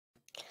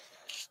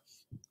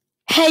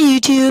Hey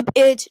YouTube,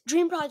 it's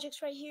Dream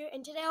Projects right here,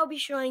 and today I'll be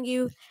showing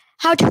you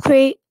how to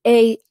create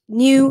a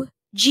new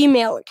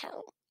Gmail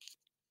account.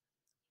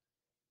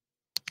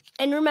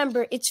 And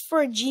remember, it's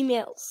for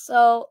Gmail.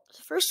 So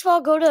first of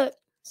all, go to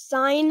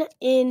Sign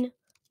in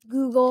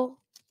Google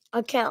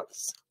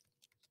Accounts.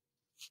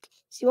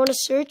 So you want to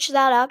search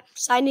that up,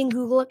 Sign in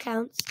Google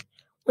Accounts.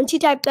 Once you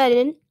type that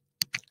in,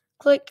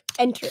 click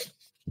Enter.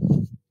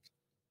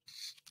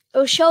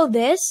 It'll show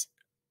this,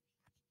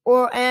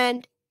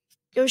 and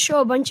it'll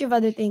show a bunch of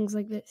other things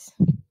like this.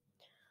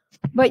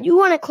 But you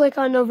want to click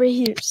on over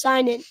here,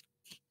 Sign in.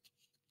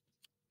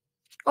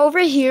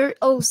 Over here,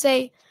 it'll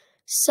say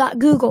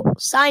Google,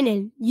 sign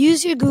in.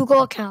 Use your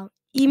Google account,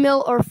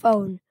 email or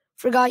phone.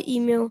 Forgot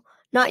email,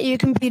 not your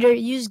computer.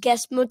 Use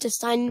guest mode to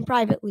sign in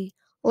privately.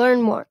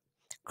 Learn more.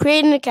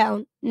 Create an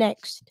account,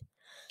 next.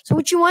 So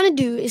what you want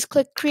to do is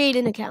click create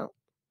an account.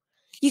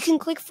 You can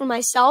click for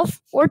myself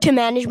or to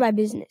manage my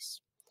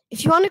business.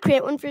 If you want to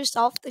create one for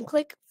yourself, then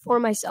click for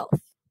myself.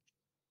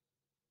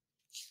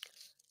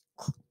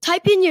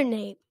 Type in your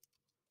name.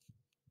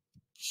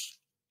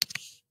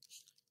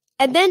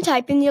 And then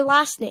type in your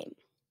last name.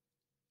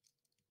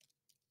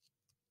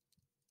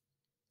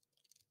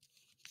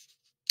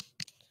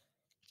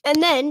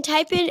 And then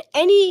type in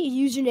any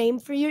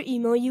username for your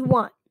email you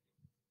want.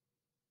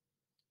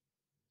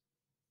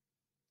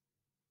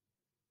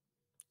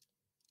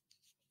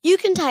 You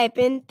can type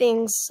in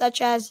things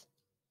such as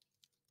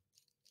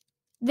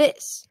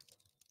this.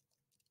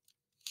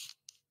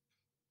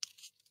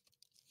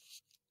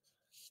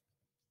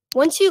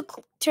 Once you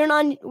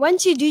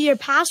do your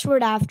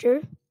password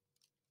after,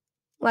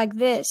 like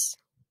this,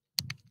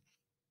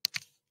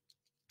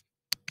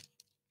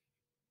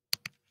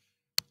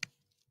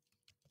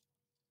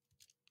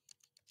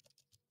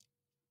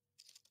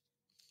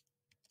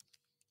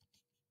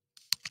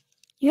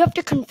 you have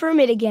to confirm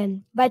it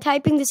again by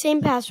typing the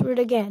same password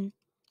again.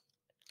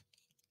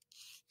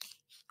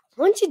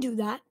 Once you do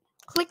that,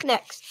 click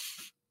next.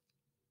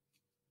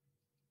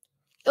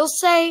 It'll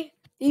say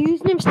the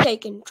username's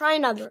taken. Try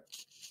another.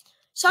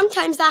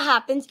 Sometimes that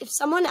happens if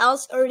someone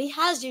else already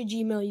has your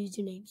Gmail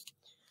username.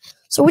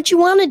 So what you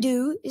want to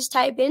do is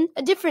type in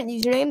a different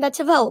username that's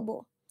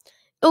available.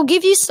 It'll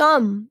give you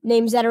some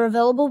names that are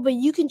available, but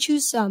you can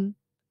choose some.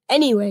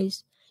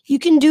 Anyways, you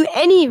can do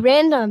any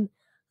random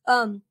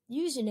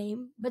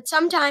username,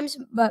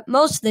 but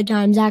most of the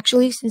times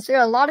actually, since there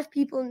are a lot of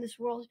people in this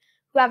world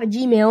who have a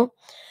Gmail,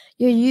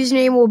 your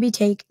username will be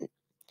taken.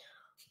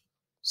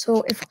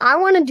 So if I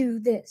want to do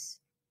this,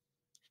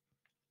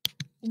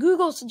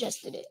 Google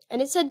suggested it,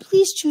 and it said,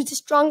 please choose a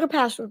stronger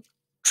password.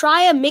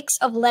 Try a mix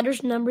of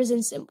letters, numbers,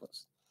 and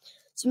symbols.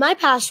 So my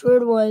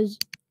password was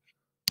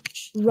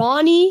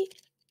Ronnie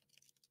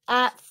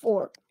at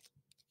 4.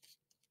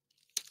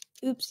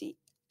 Oopsie.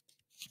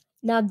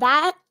 Now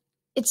that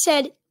it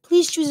said,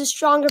 please choose a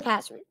stronger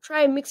password.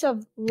 Try a mix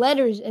of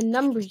letters and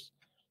numbers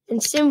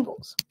and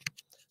symbols.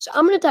 So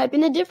I'm going to type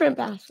in a different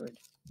password.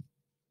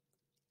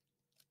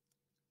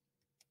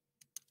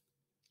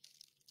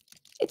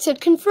 It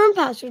said confirm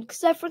password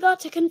because I forgot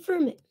to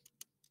confirm it.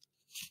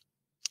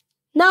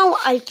 Now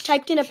I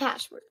typed in a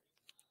password.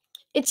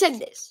 It said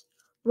this,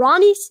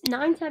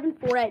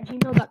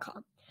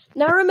 Ronnie974@gmail.com.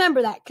 Now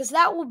remember that because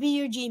that will be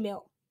your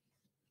Gmail.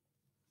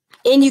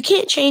 And you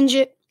can't change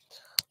it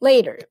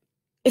later.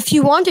 If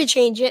you want to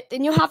change it,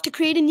 then you'll have to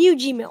create a new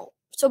Gmail.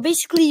 So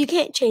basically, you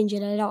can't change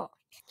it at all.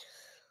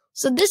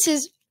 So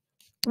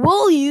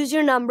we'll use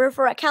your number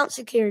for account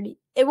security.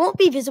 It won't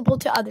be visible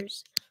to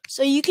others.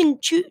 So you can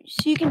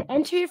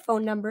enter your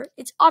phone number.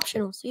 It's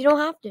optional, so you don't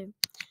have to.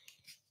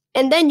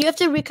 And then you have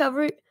to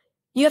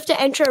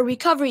enter a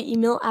recovery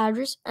email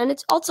address, and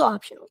it's also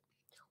optional.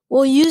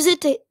 We'll use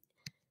it to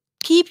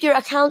keep your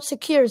account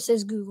secure,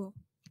 says Google.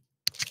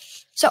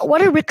 So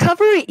what a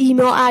recovery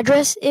email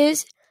address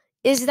is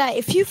that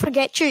if you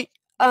forget your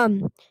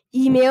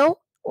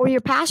email or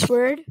your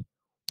password,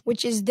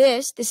 which is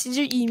this is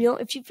your email.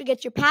 If you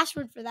forget your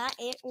password for that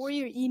or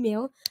your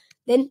email,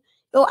 then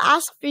it'll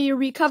ask for your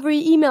recovery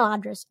email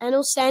address, and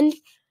it'll send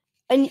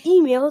an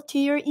email to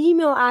your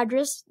email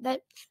address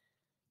that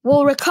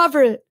will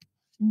recover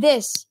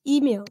this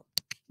email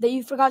that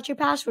you forgot your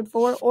password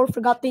for or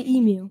forgot the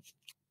email.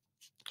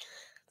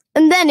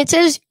 And then it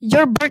says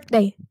your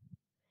birthday.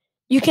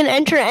 You can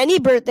enter any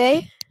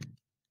birthday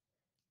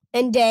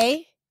and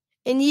day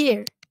and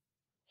year.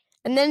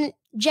 And then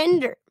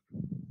gender.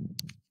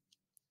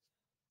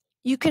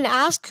 You can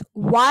ask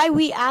why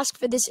we ask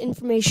for this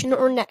information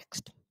or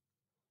next.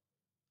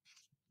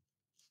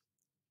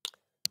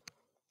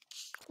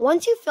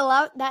 Once you fill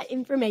out that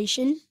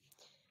information,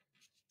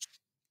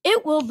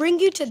 it will bring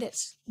you to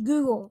this,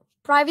 Google,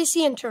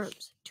 privacy and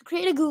terms. To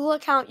create a Google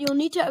account, you'll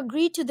need to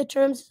agree to the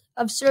terms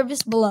of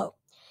service below.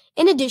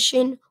 In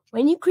addition,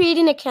 when you create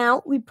an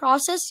account, we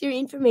process your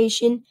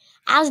information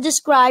as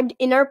described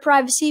in our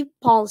privacy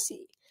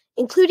policy,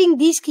 including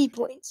these key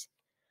points.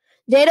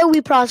 Data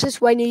we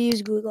process when you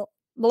use Google,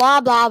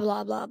 blah, blah,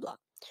 blah, blah, blah.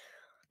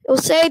 It'll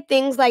say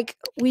things like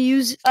we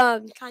use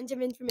kinds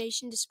of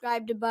information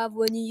described above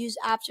when you use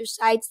apps or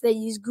sites that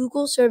use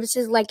Google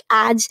services like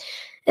ads,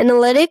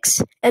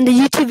 analytics, and the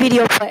YouTube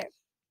video player.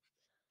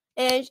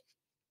 And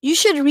you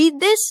should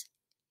read this,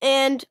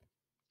 and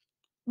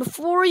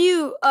before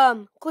you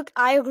click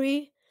I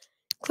agree,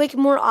 click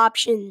more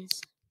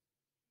options.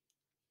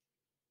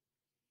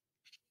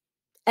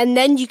 And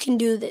then you can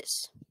do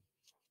this.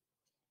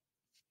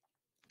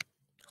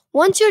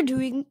 Once you're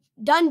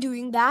done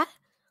doing that,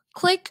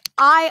 click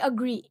I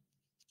agree.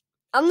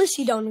 Unless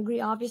you don't agree,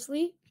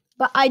 obviously,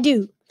 but I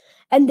do.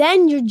 And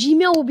then your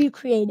Gmail will be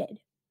created.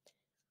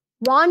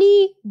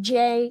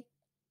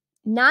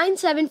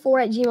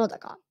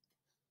 RonnieJ974@gmail.com.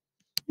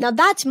 Now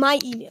that's my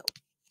email.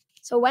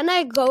 So when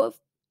I go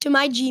to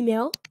my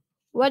Gmail,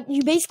 what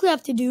you basically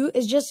have to do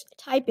is just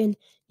type in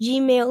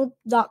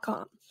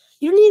gmail.com.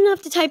 You don't even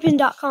have to type in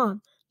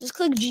 .com.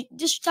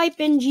 Just type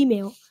in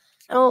Gmail,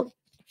 and I'll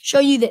show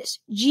you this.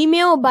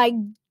 Gmail by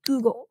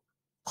Google.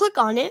 Click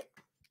on it,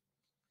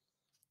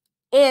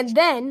 and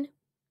then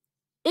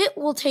it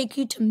will take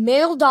you to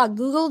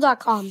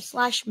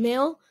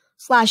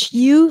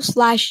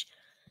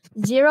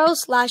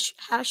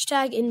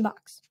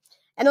mail.google.com/mail/u/0/#inbox.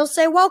 And it'll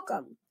say,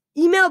 welcome.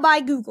 Email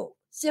by Google.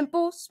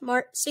 Simple,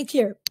 smart,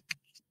 secure.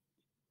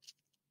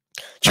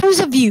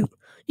 Choose a view.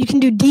 You can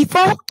do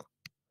default,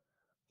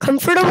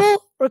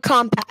 comfortable, or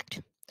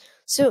compact.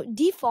 So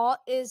default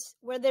is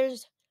where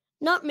there's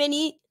not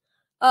many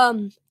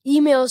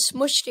emails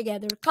smushed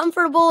together.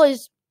 Comfortable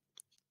is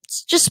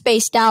just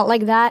spaced out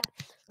like that.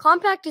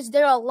 Compact is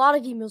there are a lot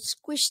of emails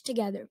squished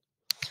together.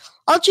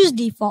 I'll choose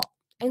default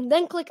and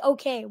then click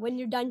OK when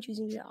you're done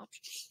choosing your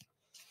options.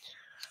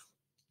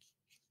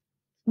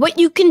 What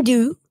you can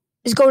do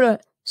is go to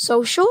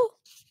social.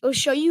 It'll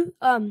show you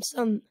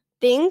some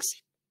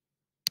things,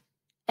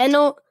 and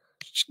it'll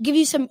give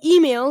you some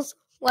emails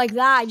like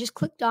that I just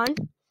clicked on.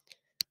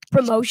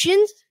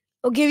 Promotions.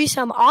 It'll give you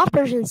some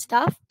offers and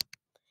stuff.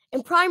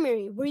 And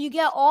primary, where you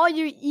get all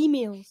your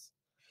emails.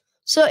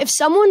 So if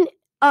someone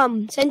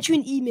sent you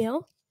an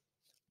email,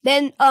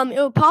 then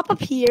it'll pop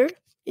up here,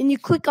 and you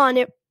click on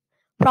it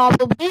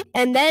probably,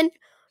 and then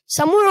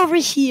somewhere over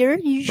here,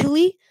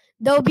 usually,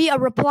 there'll be a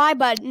reply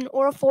button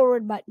or a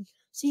forward button.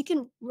 So you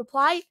can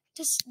reply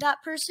to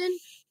that person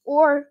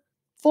or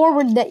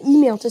forward the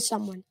email to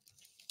someone.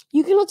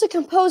 You can also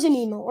compose an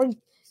email or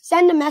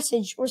send a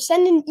message or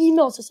send an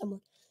email to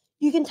someone.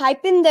 You can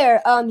type in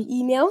their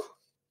email.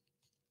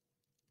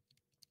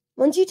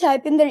 Once you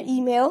type in their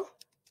email,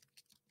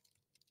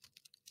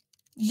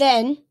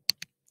 then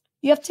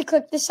you have to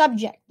click the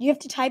subject. You have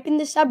to type in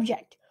the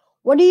subject.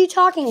 What are you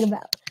talking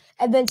about?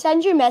 And then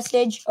send your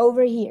message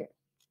over here.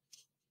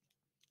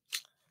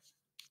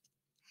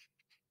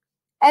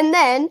 And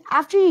then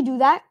after you do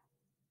that,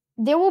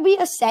 there will be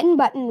a send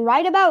button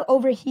right about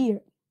over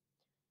here.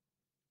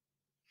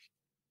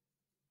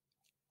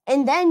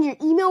 And then your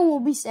email will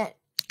be sent.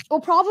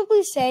 It'll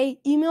probably say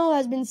email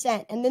has been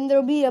sent. And then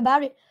there'll be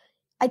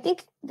I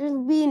think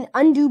there'll be an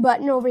undo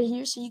button over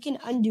here so you can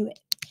undo it.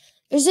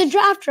 There's a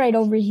draft right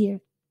over here.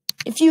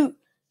 If you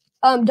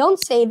don't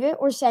save it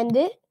or send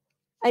it,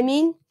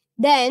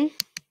 then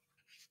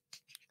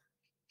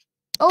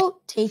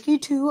it'll take you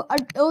to,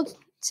 it'll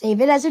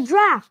save it as a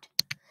draft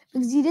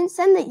because you didn't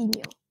send the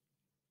email.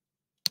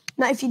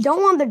 Now, if you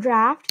don't want the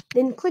draft,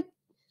 then click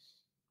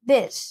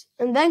this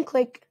and then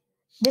click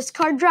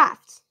discard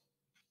drafts.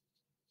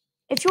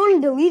 If you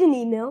want to delete an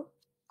email,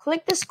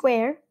 click the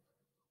square.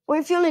 Or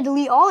if you want to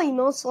delete all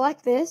emails,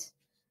 select this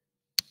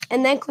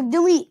and then click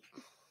delete.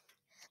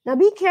 Now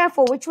be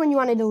careful which one you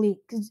want to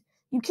delete because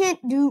you can't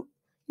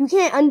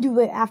undo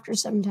it after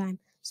some time.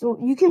 So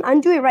you can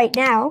undo it right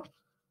now,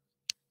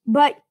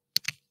 but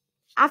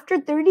after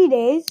 30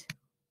 days,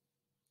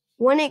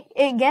 when it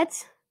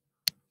gets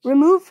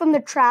removed from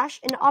the trash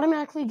and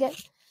automatically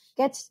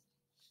gets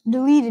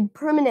deleted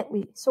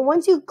permanently. So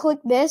once you click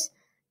this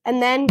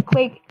and then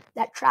click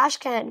that trash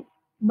can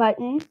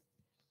button,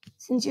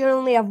 since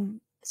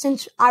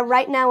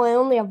right now I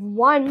only have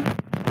one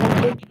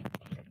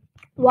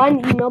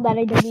email that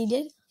I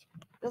deleted,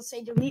 it'll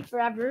say delete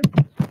forever.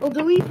 It'll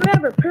delete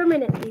forever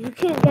permanently. You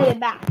can't get it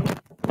back.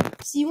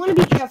 So you want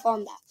to be careful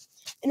on that.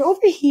 And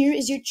over here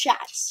is your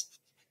chats.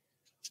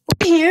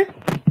 Over here,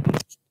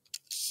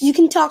 you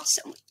can talk to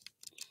someone.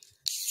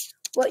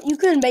 What you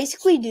can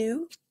basically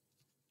do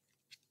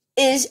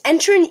is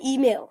enter an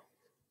email.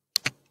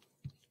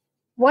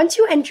 Once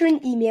you enter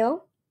an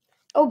email,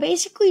 it'll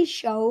basically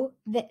show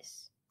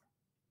this.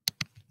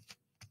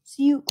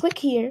 So you click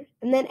here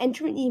and then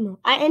enter an email.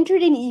 I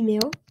entered an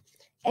email,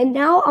 and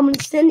now I'm going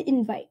to send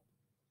invite.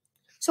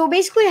 So what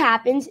basically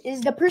happens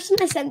is the person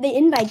I sent the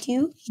invite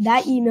to,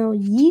 that email,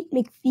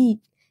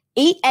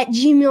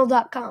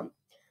 yeetmcfeet8@gmail.com,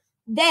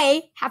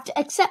 they have to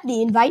accept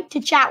the invite to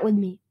chat with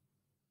me.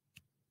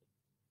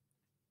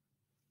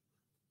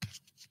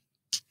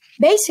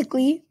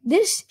 Basically,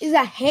 this is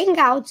a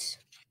Hangouts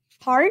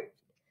part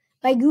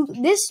by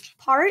Google. This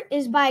part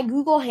is by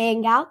Google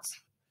Hangouts,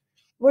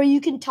 where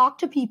you can talk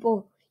to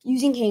people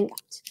using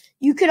Hangouts.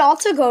 You could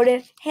also go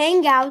to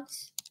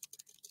Hangouts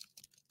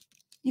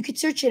You could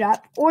search it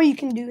up, or you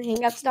can do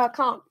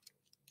hangouts.com.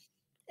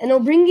 And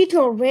it'll bring you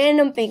to a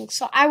random thing,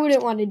 so I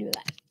wouldn't want to do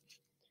that.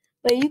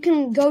 But you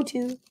can go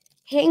to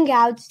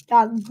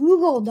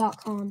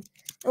hangouts.google.com.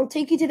 It'll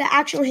take you to the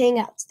actual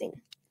Hangouts thing.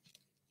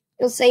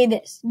 It'll say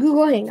this: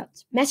 Google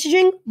Hangouts,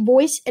 messaging,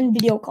 voice, and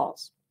video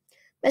calls.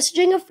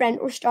 Messaging a friend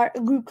or start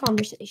a group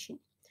conversation.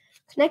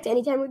 Connect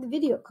anytime with the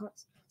video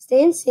calls.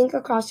 Stay in sync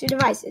across your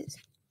devices.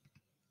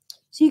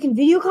 So you can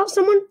video call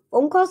someone,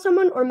 phone call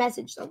someone, or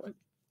message someone.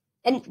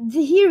 And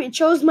here it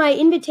shows my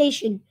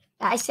invitation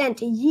that I sent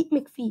to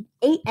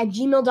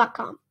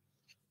yeetmcfeet8@gmail.com.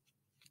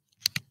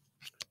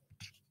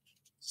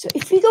 So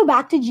if we go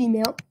back to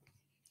Gmail,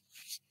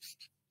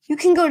 you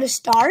can go to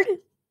Starred,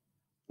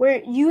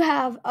 where you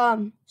have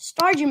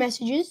starred your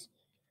messages.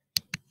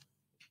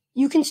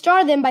 You can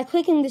star them by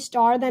clicking the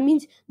star. That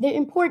means they're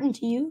important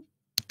to you.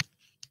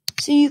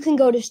 So you can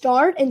go to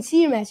Starred and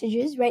see your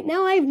messages. Right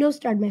now I have no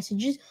starred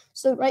messages,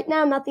 so right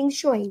now nothing's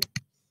showing.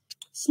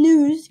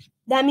 Snooze,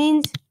 that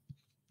means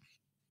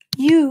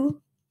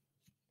you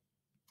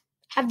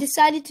have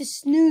decided to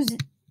snooze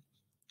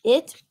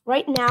it.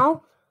 Right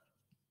now,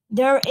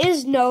 there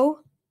is no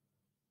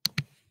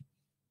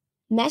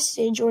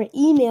message or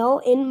email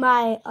in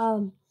my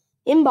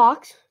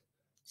inbox.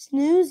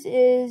 Snooze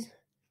is,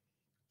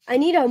 I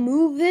need to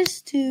move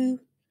this to,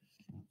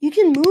 you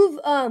can move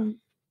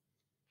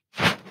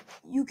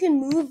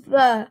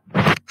the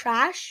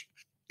trash,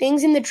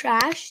 things in the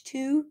trash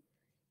to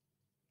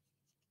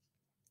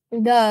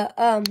the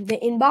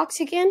inbox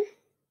again.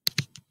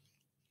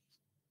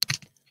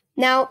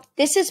 Now,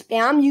 this is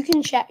spam. You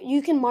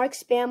can mark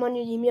spam on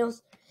your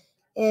emails,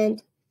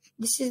 and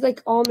this is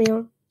like all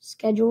mail,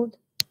 scheduled,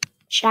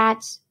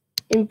 chats,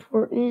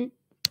 important,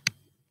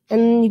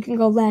 and you can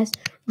go less.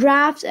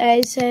 Drafts, as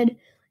I said,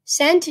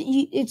 sent,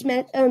 it's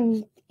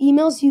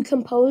emails you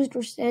composed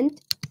or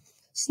sent.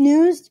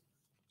 Snoozed,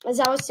 as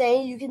I was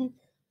saying, you can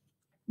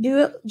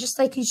do it just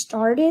like you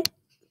started.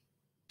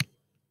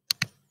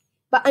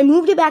 But I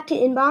moved it back to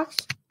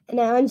inbox, and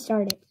I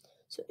unstarted it.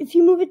 So if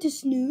you move it to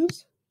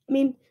snooze,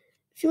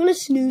 if you want to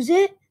snooze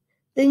it,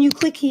 then you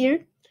click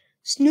here.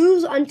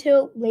 Snooze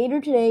until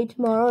later today,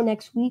 tomorrow,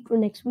 next week, or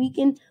next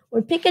weekend,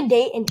 or pick a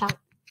date and time.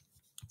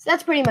 So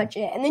that's pretty much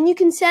it. And then you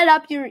can set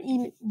up your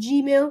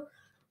Gmail.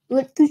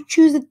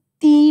 Choose a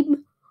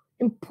theme,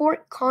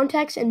 import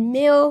contacts and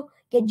mail,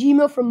 get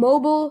Gmail for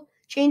mobile,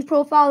 change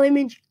profile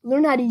image,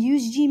 learn how to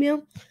use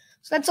Gmail.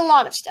 So that's a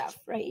lot of stuff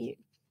right here.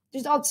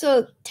 There's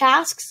also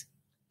tasks,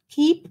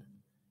 keep,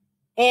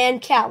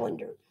 and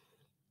calendar.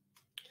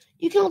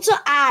 You can also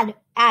add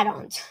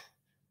add-ons.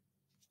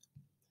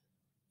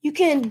 You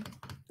can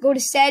go to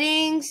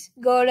settings,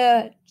 go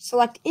to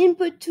select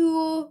input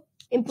tools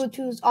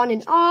on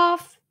and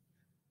off,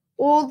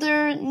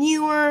 older,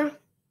 newer,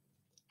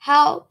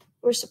 help,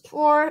 or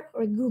support,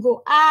 or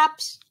Google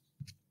Apps.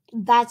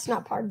 That's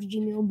not part of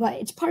Gmail, but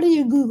it's part of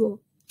your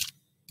Google.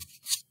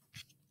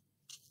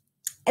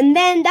 And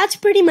then that's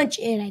pretty much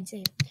it, I'd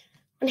say.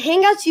 On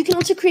Hangouts, you can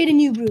also create a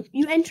new group.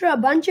 You enter a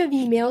bunch of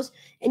emails,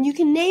 and you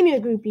can name your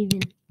group even.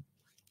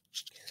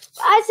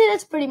 But I'd say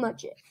that's pretty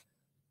much it.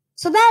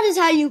 So that is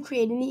how you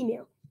create an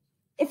email.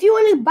 If you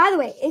want to, by the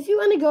way, if you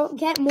want to go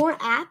get more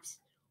apps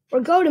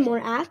or go to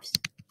more apps,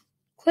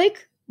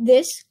 click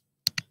this.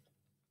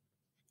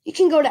 You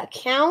can go to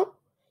account,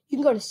 you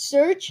can go to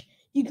search,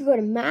 you can go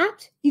to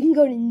maps, you can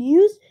go to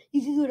news,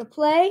 you can go to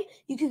play,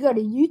 you can go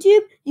to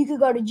YouTube, you can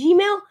go to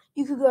Gmail,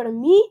 you can go to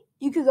Meet,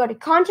 you can go to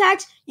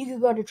contacts, you can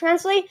go to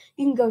translate,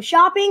 you can go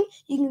shopping,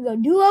 you can go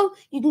Duo,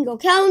 you can go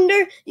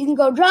calendar, you can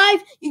go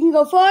drive, you can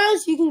go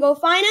photos, you can go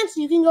finance,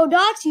 you can go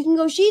docs, you can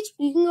go sheets,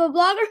 you can go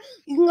blogger,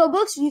 you can go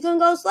books, you can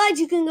go slides,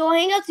 you can go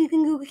hangouts, you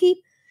can go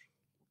keep,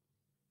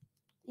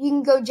 you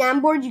can go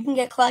Jamboard, you can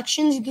get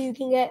collections, you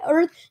can get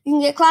Earth, you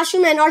can get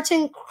classroom and arts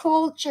and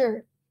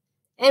culture,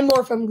 and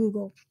more from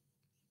Google,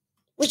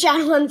 which I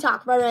don't want to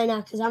talk about right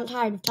now because I'm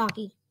tired of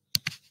talking.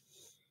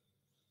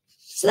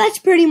 So that's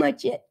pretty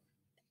much it.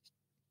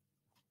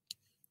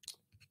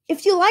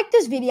 If you liked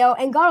this video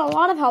and got a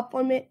lot of help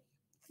from it,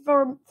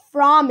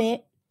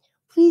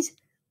 please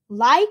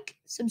like,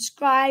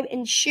 subscribe,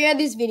 and share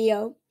this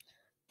video.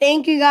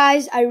 Thank you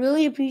guys. I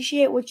really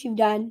appreciate what you've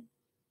done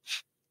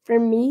for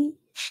me.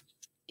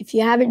 If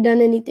you haven't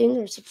done anything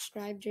or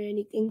subscribed or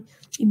anything,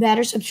 you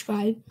better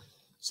subscribe.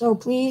 So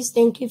please,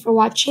 thank you for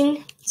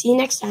watching. See you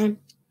next time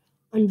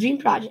on Dream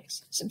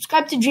Projects.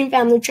 Subscribe to Dream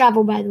Family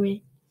Travel, by the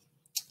way.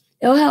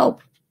 It'll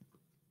help.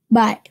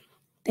 Bye.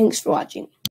 Thanks for watching.